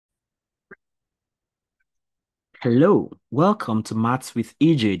Hello, welcome to Maths with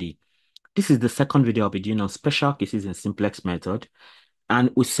EJD. This is the second video I'll be doing on special cases in Simplex Method.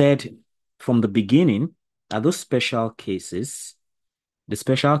 And we said from the beginning that those special cases, the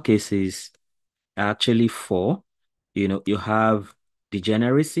special cases are actually four. You have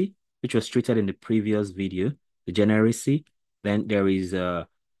degeneracy, which was treated in the previous video, degeneracy. Then there is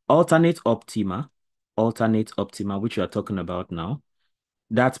alternate optima, which we are talking about now.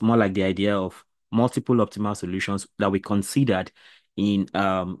 That's more like the idea of multiple optimal solutions that we considered in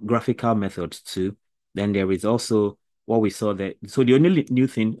graphical methods too. Then there is also what we saw there. So the only new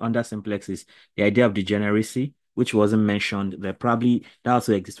thing under simplex is the idea of degeneracy, which wasn't mentioned. There probably that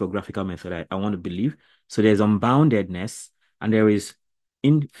also exists for graphical method, I want to believe. So there's unboundedness and there is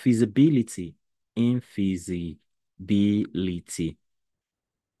infeasibility. Infeasibility.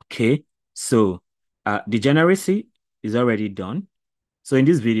 Okay. So degeneracy is already done. So in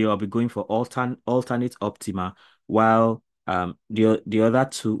this video, I'll be going for alternate optima, while the other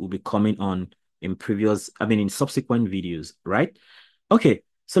two will be coming on in subsequent videos, right? Okay,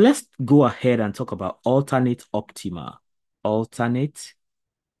 so let's go ahead and talk about alternate optima. Alternate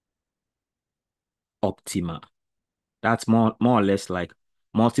optima. That's more or less like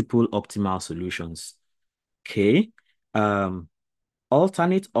multiple optimal solutions. Okay. Um,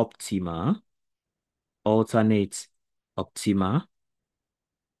 alternate optima, alternate optima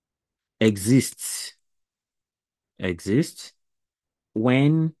exists exists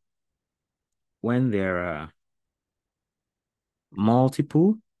when there are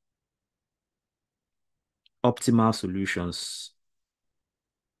multiple optimal solutions,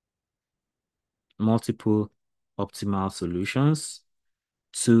 multiple optimal solutions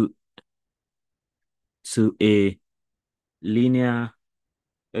to a linear,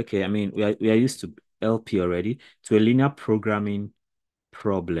 okay, I mean we are used to LP already, to a linear programming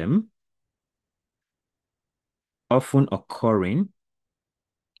problem often occurring,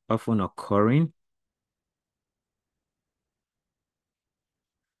 often occurring,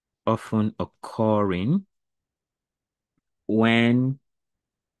 often occurring when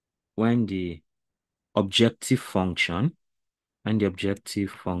the objective function when the objective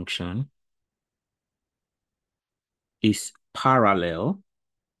function is parallel,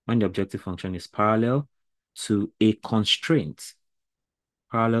 when the objective function is to a constraint,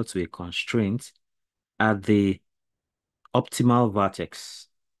 parallel to a constraint at the optimal vertex,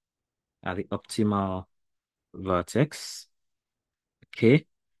 at the optimal vertex. Okay.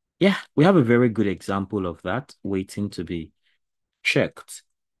 Yeah, we have a very good example of that waiting to be checked.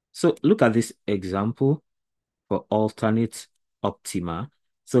 So look at this example for alternate optima.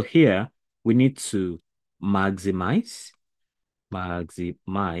 So here we need to maximize,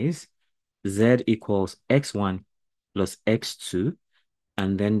 maximize z equals x1 plus x2,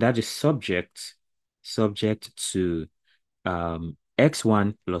 and then that is subject to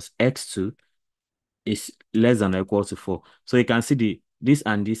x1 plus x2 is less than or equal to 4. So you can see this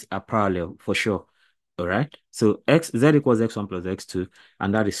and this are parallel for sure. All right. So z equals x1 plus x2,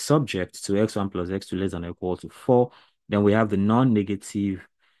 and that is subject to x1 plus x2 less than or equal to 4. Then we have the non-negative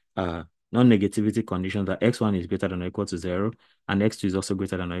non-negativity condition that x1 is greater than or equal to 0, and x2 is also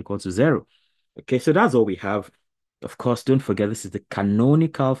greater than or equal to 0. Okay, so that's all we have. Of course, don't forget this is the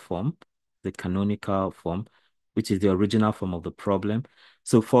canonical form, which is the original form of the problem.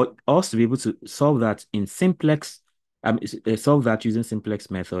 So for us to be able to solve that in simplex, solve that using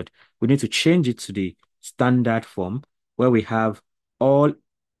simplex method, we need to change it to the standard form where we have all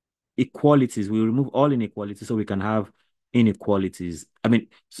equalities. We remove all inequalities so we can have inequalities.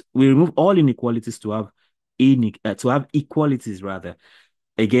 We remove all inequalities to have equalities rather.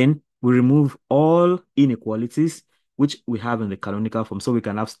 Again, we remove all inequalities which we have in the canonical form, so we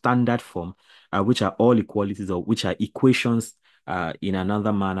can have standard form, which are all equalities or which are equations in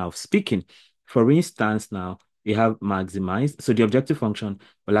another manner of speaking. For instance, now we have maximized. So the objective function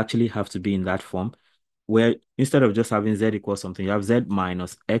will actually have to be in that form, where instead of just having z equals something, you have z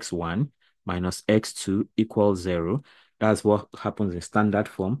minus x1 minus x2 equals 0. That's what happens in standard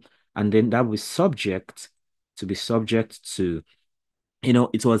form. And then that will be subject to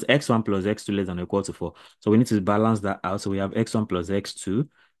it was x1 plus x2 less than or equal to 4. So we need to balance that out. So we have x1 plus x2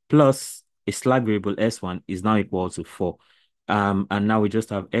 plus a slack variable s1 is now equal to 4. And now we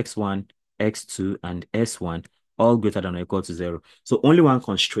just have x1, x2, and s1 all greater than or equal to 0. So only one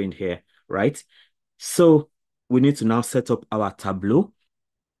constraint here, right? So we need to now set up our tableau.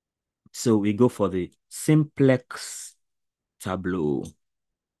 So we go for the simplex tableau.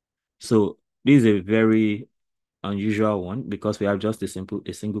 So this is a very unusual one because we have just a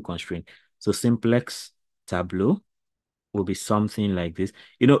single constraint. So simplex tableau. will be something like this.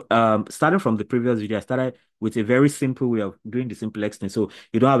 Starting from the previous video, I started with a very simple way of doing the simplex thing. So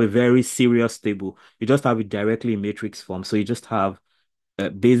you don't have a very serious table. You just have it directly in matrix form. So you just have a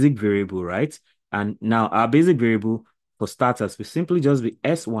basic variable, right? And now our basic variable for starters will simply just be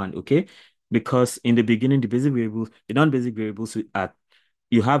S1, okay? Because in the beginning, the non-basic variables are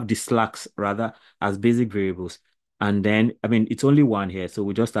you have the slacks rather as basic variables. And then, I mean, it's only one here. So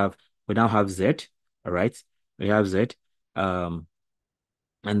we now have Z, all right? We have Z. Um,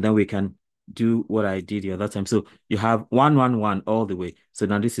 and then we can do what I did the other time. So you have 1, 1, 1 all the way. So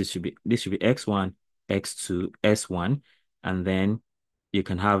now this should be X1, X2, S1, and then you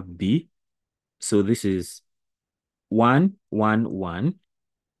can have B. So this is 1, 1, 1.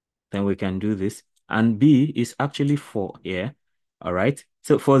 Then we can do this. And B is actually 4 here. All right.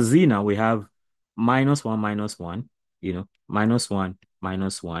 So for Z now we have -1, -1, -1,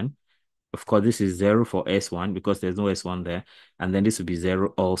 -1. Of course, this is 0 for S1 because there's no S1 there. And then this will be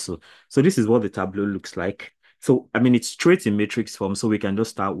 0 also. So this is what the tableau looks like. So, I mean, it's straight in matrix form, so we can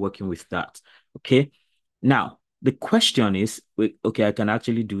just start working with that. Okay. Now, the question is, okay, I can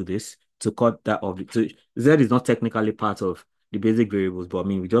actually do this to cut that off. So Z is not technically part of the basic variables, but I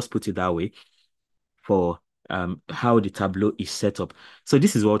mean, we just put it that way for how the tableau is set up. So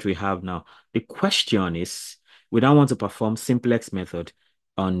this is what we have now. The question is, we now want to perform simplex method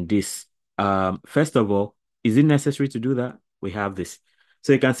on this. First of all, is it necessary to do that? We have this.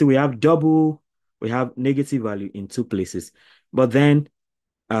 So you can see we have negative value in two places. But then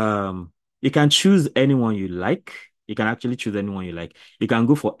you can choose anyone you like. You can actually choose anyone you like. You can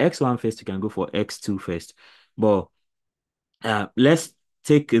go for X1 first, you can go for X2 first. But let's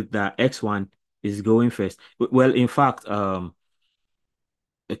take it that X1 is going first. Well, in fact,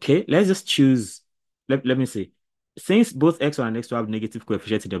 okay, let's just choose. Let me see. Since both X1 and X2 have negative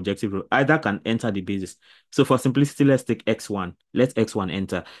coefficients in the objective row, either can enter the basis. So for simplicity, let's take X1. Let X1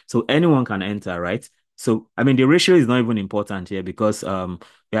 enter. So anyone can enter, right? So I mean the ratio is not even important here because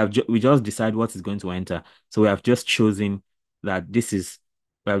we just decide what is going to enter. So we have just chosen that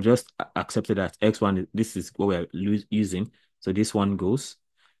we have just accepted that X1 this is what we're using. So this one goes.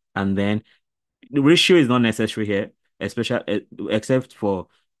 And then the ratio is not necessary here, especially except for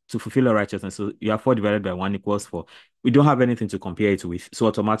to fulfill a righteousness. So you have 4 divided by 1 equals 4. We don't have anything to compare it with. So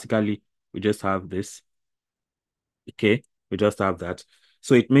automatically we just have this. Okay. We just have that.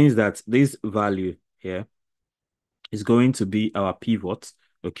 So it means that this value here is going to be our pivot.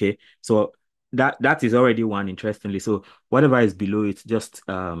 Okay. So that is already one, interestingly. So whatever is below it, just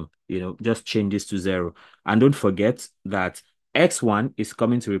changes to 0. And don't forget that X1 is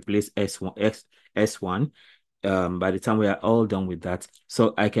coming to replace S1 by the time we are all done with that.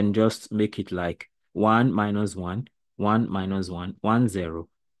 So I can just make it like 1 minus 1, 1 minus 1, 1, 0,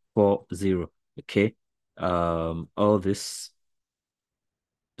 4, 0. Okay. All this.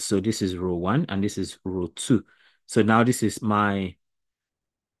 So this is row 1 and this is row 2. So now this is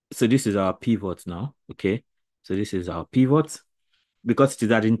our pivot now. Okay. So this is our pivot because it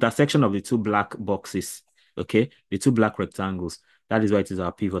is at the intersection of the two black boxes, okay, the two black rectangles. That is why it is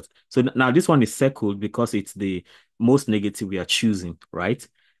our pivot. So now this one is circled because it's the most negative we are choosing, right?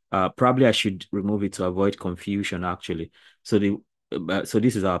 Probably I should remove it to avoid confusion, actually. So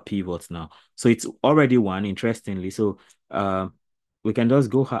this is our pivot now. So it's already one, interestingly. So we can just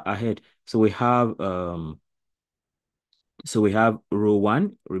go ahead. So we have row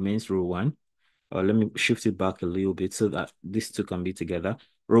 1 remains row 1. Let me shift it back a little bit so that these two can be together.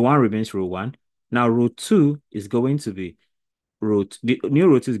 Row 1 remains row 1. Now row 2 is going to be the new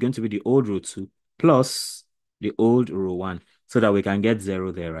row 2 is going to be the old row 2 plus the old row 1 so that we can get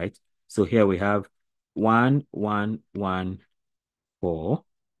 0 there, right? So here we have 1, 1, 1, 4.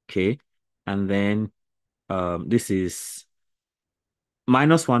 Okay. And then this is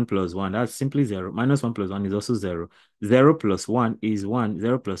 -1 plus 1. That's simply 0. -1 plus 1 is also 0. 0 plus 1 is 1.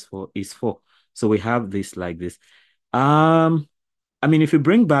 0 plus 4 is 4. So we have this like this. Um, I mean, if you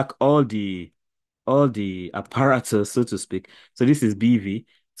bring back all the apparatus, so to speak, so this is BV.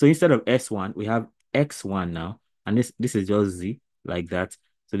 So instead of S1, we have X1 now, and this is just Z like that.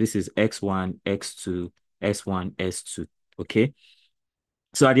 So this is X1, X2, S1, S2. Okay.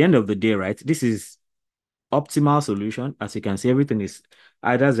 So at the end of the day, right, this is optimal solution. As you can see, everything is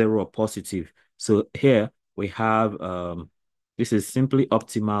either 0 or positive. So here we have this is simply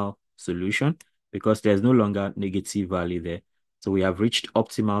optimal solution because there's no longer negative value there. So we have reached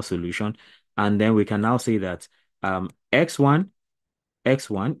optimal solution. And then we can now say that x1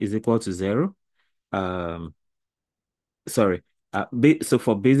 is equal to 0. Um sorry. So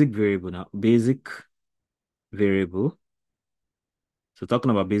for basic variable now, basic variable. So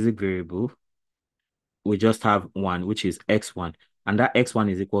talking about basic variable, we just have one, which is x1, and that x1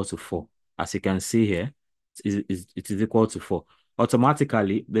 is equal to 4. As you can see here, it is equal to 4.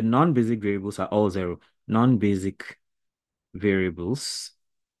 Automatically, the non-basic variables are all 0. Non-basic variables,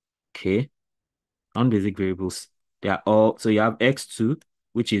 okay, non-basic variables, they are all, so you have x2,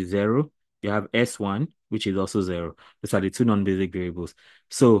 which is 0. You have s1, which is also 0. Those are the two non-basic variables.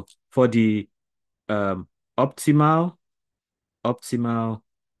 So for the um, optimal, optimal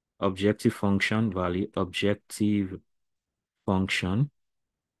objective function value, objective function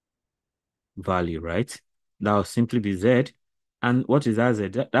value, right? That will simply be z. And what is that z?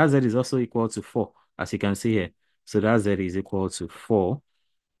 That z is also equal to 4, as you can see here. So that z is equal to 4.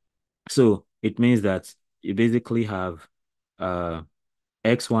 So it means that you basically have uh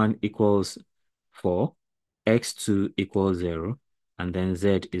x1 equals 4, x2 equals 0, and then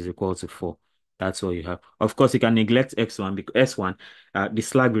z is equal to 4. That's all you have. Of course, you can neglect x1 because s1, the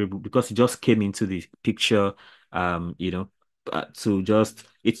slag variable, because it just came into the picture, you know, to just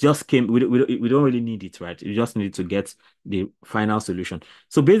it just came. We don't really need it, right? You just need to get the final solution.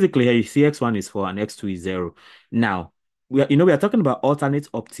 So basically, here you see x1 is 4 and x2 is 0. Now, we are talking about alternate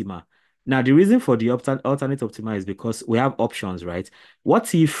optima. Now, the reason for the alternate optima is because we have options, right?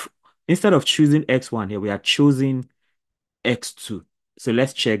 What if instead of choosing x1 here, we are choosing x2? So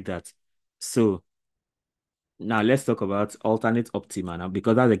let's check that. So now let's talk about alternate optima now,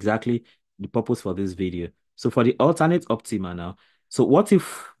 because that's exactly the purpose for this video. So for the alternate optima now, so what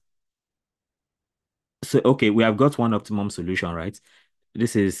if, so okay, we have got one optimum solution, right?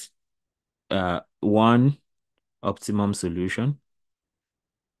 This is one optimum solution,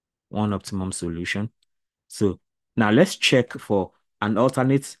 one optimum solution. So now let's check for an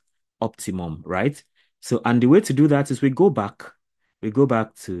alternate optimum, right? So, and the way to do that is we go back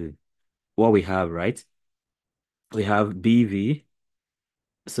to what we have, right? We have BV.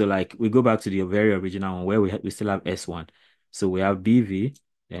 So like we go back to the very original one where we still have S1. So we have BV,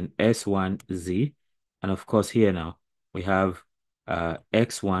 then S1Z. And of course here now we have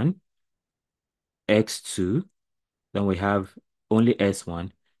X1, X2, then we have only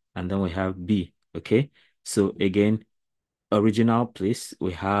S1, and then we have B. Okay. So again, original place,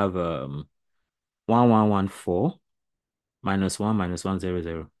 we have 1114 minus 1 minus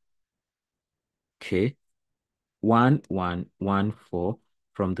 100. Okay. 1114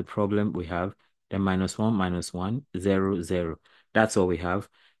 from the problem we have, then minus 1 0 0. That's all we have.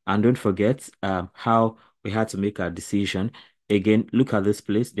 And don't forget how we had to make our decision. Again, look at this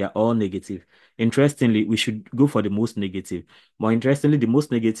place. They are all negative. Interestingly, we should go for the most negative. More interestingly, the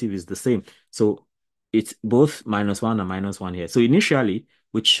most negative is the same. So it's both -1 and -1 here. So initially,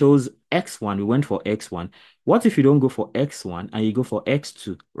 we chose x1. We went for x1. What if you don't go for x1 and you go for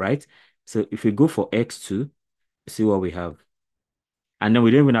x2, right? So if you go for x2, see what we have. And then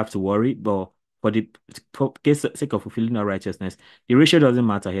we don't even have to worry, but for the case sake of fulfilling our righteousness, the ratio doesn't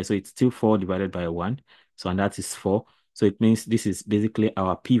matter here. So it's still 4 divided by 1. So, and that is 4. So it means this is basically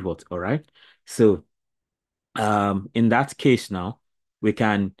our pivot, all right? So in that case now, we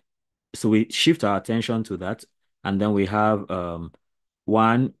can, so we shift our attention to that, and then we have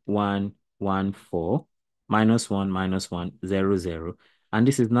 1 1 1 4 minus 1 0 0, and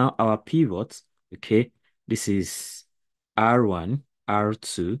this is now our pivot. Okay, this is R1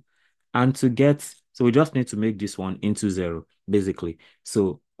 R2, and to get, so we just need to make this one into 0 basically.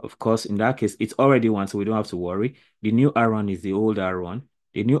 So of course in that case it's already 1, so we don't have to worry. The new R1 is the old R1.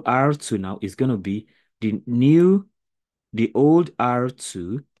 The new R2 now is going to be the old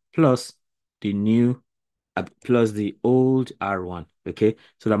R2 plus the new plus the old R1. Okay,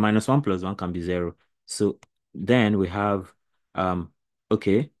 so that -1 plus 1 can be 0. So then we have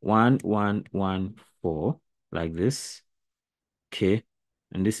okay, 1 1 1 4 like this. Okay,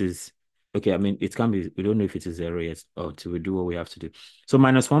 and this is okay. I mean, it can be, we don't know if it is 0 yet, or till we do what we have to do. So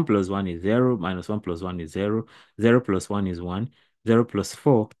 -1 plus 1 is 0, -1 plus 1 is 0, 0 plus 1 is 1, 0 plus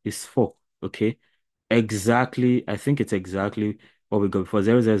 4 is 4. Okay, exactly. I think it's exactly what we got before,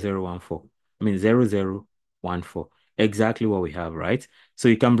 0 0 0 1 4. I mean 0 0 1 4. Exactly what we have, right? So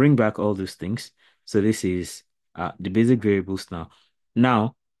you can bring back all those things. So this is the basic variables now.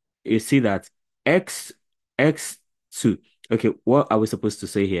 Now you see that x x2. Okay, what are we supposed to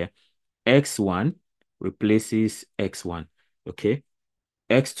say here? X1 replaces X1. Okay.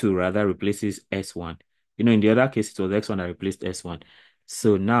 X2 rather replaces S1. You know, in the other case, it was X1 that replaced S1.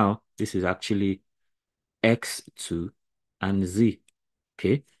 So now this is actually X2 and Z.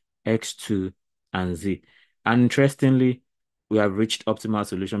 Okay. X2 and Z. And interestingly, we have reached optimal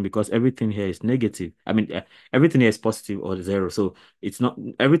solution because everything here is negative. I mean, everything here is positive or 0. So it's not,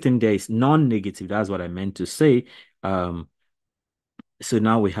 everything there is non-negative. That's what I meant to say. So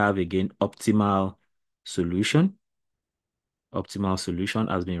now we have again optimal solution, optimal solution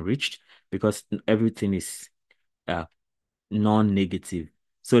has been reached because everything is uh, non-negative.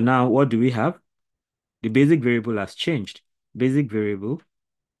 So now what do we have? The basic variable has changed. Basic variable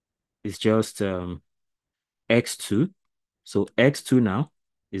is just x2. So x2 now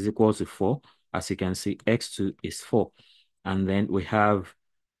is equal to 4. As you can see, x2 is 4. And then we have,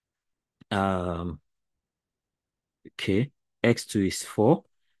 okay, x2 is 4.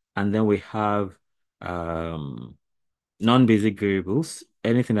 And then we have um, non-basic variables.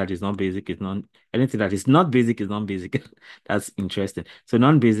 Anything that is not basic is anything that is not basic is non-basic. That's interesting. So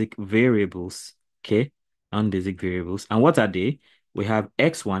non-basic variables, okay? Non-basic variables. And what are they? We have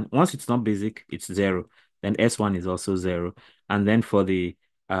x1. Once it's not basic, it's 0. Then s1 is also 0. And then for the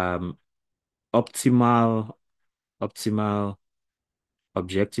um optimal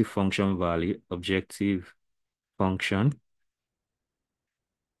objective function value, objective function,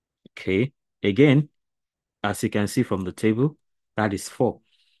 okay? Again, as you can see from the table, that is 4.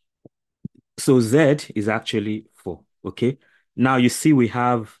 So Z is actually 4, okay? Now you see we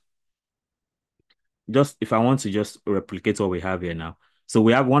have just, if I want to just replicate what we have here now. So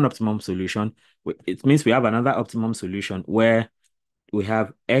we have one optimum solution. It means we have another optimum solution where we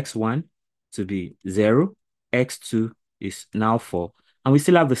have x1 to be 0, x2 is now 4, and we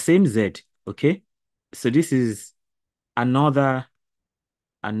still have the same Z, okay? So this is another,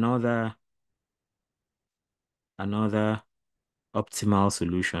 another, another optimal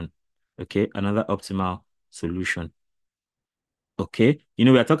solution, okay? Another optimal solution. Okay,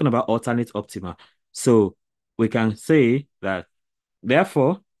 we are talking about alternate optima. So we can say that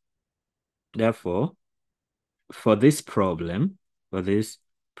therefore, for this problem, for this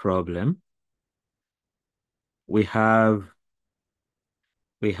problem, we have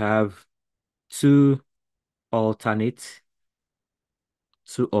we have two alternate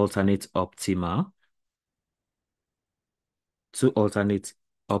optima, two alternate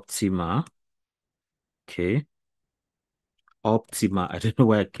optima. Okay, optima. I don't know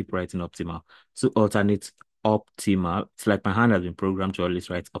why I keep writing optimal. Two alternate optima. It's like my hand has been programmed to always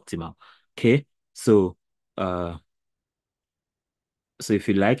write optimal. Okay, so uh so if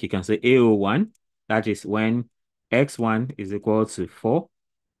you like, you can say AO1, that is when x1 is equal to 4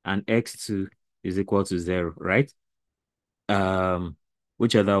 and x2 is equal to 0, right? Um,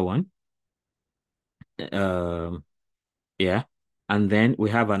 which other one? Um, yeah. And then we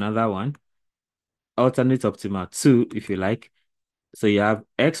have another one, alternate optima 2, if you like. So you have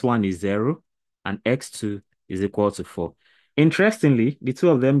x1 is 0 and x2 is equal to 4. Interestingly, the two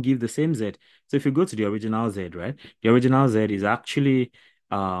of them give the same z. So if you go to the original z, right? The original z is actually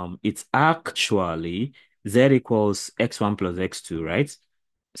it's actually z equals x1 plus x2, right?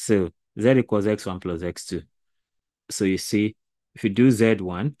 So z equals x1 plus x2. So you see, if you do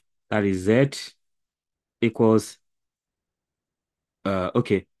z1, that is z equals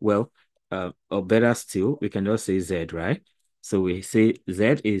okay, well, or better still, we can just say Z, right? So we say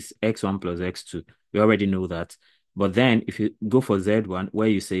Z is x1 plus x2. We already know that. But then if you go for Z1, where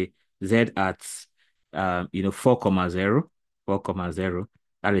you say Z at 4 comma 0, 4 comma 0,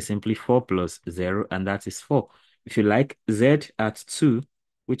 that is simply 4 plus 0, and that is 4. If you like Z at 2,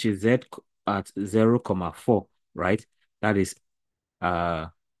 which is Z at 0 comma 4, right? That is uh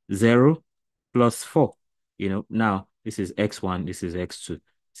 0 plus 4. Now this is x1, this is x2.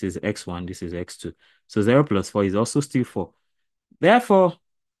 This is x1, this is x2. So 0 plus 4 is also still 4. Therefore,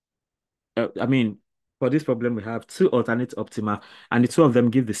 I mean, for this problem, we have two alternate optima, and the two of them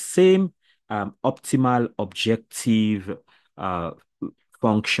give the same optimal objective uh,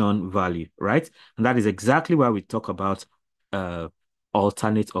 function value, right? And that is exactly why we talk about uh,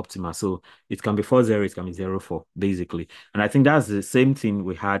 alternate optima. So it can be 4, 0, it can be 0, 4, basically. And I think that's the same thing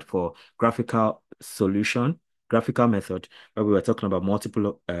we had for graphical method, where we were talking about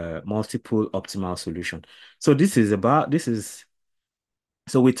multiple optimal solution. So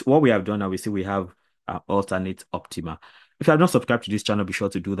so with what we have done now, we see we have alternate optima. If you have not subscribed to this channel, be sure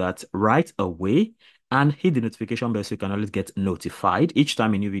to do that right away and hit the notification bell so you can always get notified each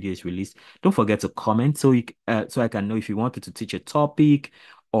time a new video is released. Don't forget to comment so I can know if you want me to teach a topic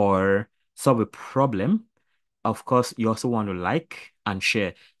or solve a problem. Of course, you also want to like and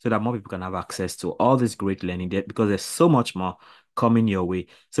share so that more people can have access to all this great learning there, because there's so much more coming your way.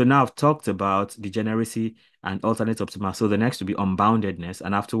 So now I've talked about degeneracy and alternate optima. So the next will be unboundedness.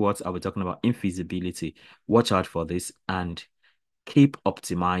 And afterwards, I'll be talking about infeasibility. Watch out for this and keep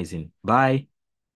optimizing. Bye.